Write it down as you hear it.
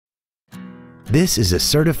This is a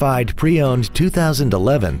certified pre-owned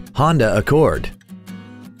 2011 Honda Accord.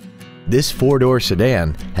 This four-door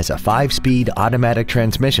sedan has a 5-speed automatic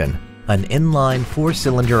transmission, an inline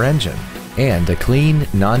 4-cylinder engine, and a clean,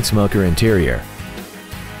 non-smoker interior.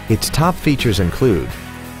 Its top features include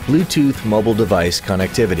Bluetooth mobile device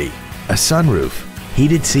connectivity, a sunroof,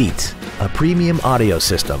 heated seats, a premium audio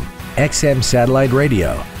system, XM satellite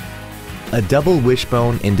radio, a double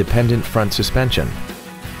wishbone independent front suspension,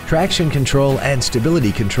 traction control and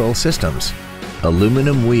stability control systems,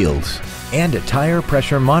 aluminum wheels, and a tire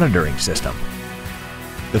pressure monitoring system.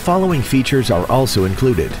 The following features are also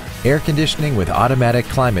included: air conditioning with automatic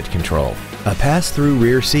climate control, a pass-through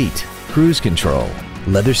rear seat, cruise control,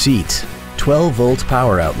 leather seats, 12-volt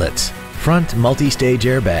power outlets, front multi-stage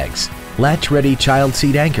airbags, latch-ready child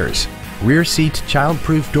seat anchors, rear seat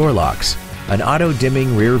child-proof door locks, an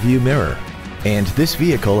auto-dimming rear-view mirror, and this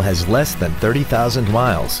vehicle has less than 30,000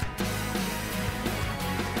 miles.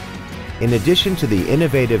 In addition to the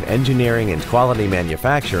innovative engineering and quality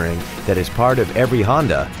manufacturing that is part of every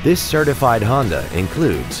Honda, this certified Honda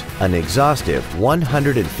includes an exhaustive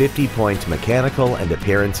 150-point mechanical and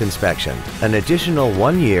appearance inspection, an additional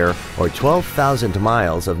 1 year or 12,000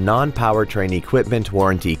 miles of non-powertrain equipment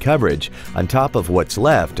warranty coverage on top of what's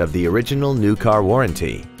left of the original new car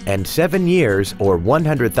warranty, and 7 years or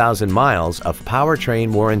 100,000 miles of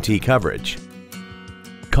powertrain warranty coverage.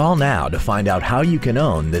 Call now to find out how you can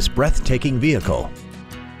own this breathtaking vehicle.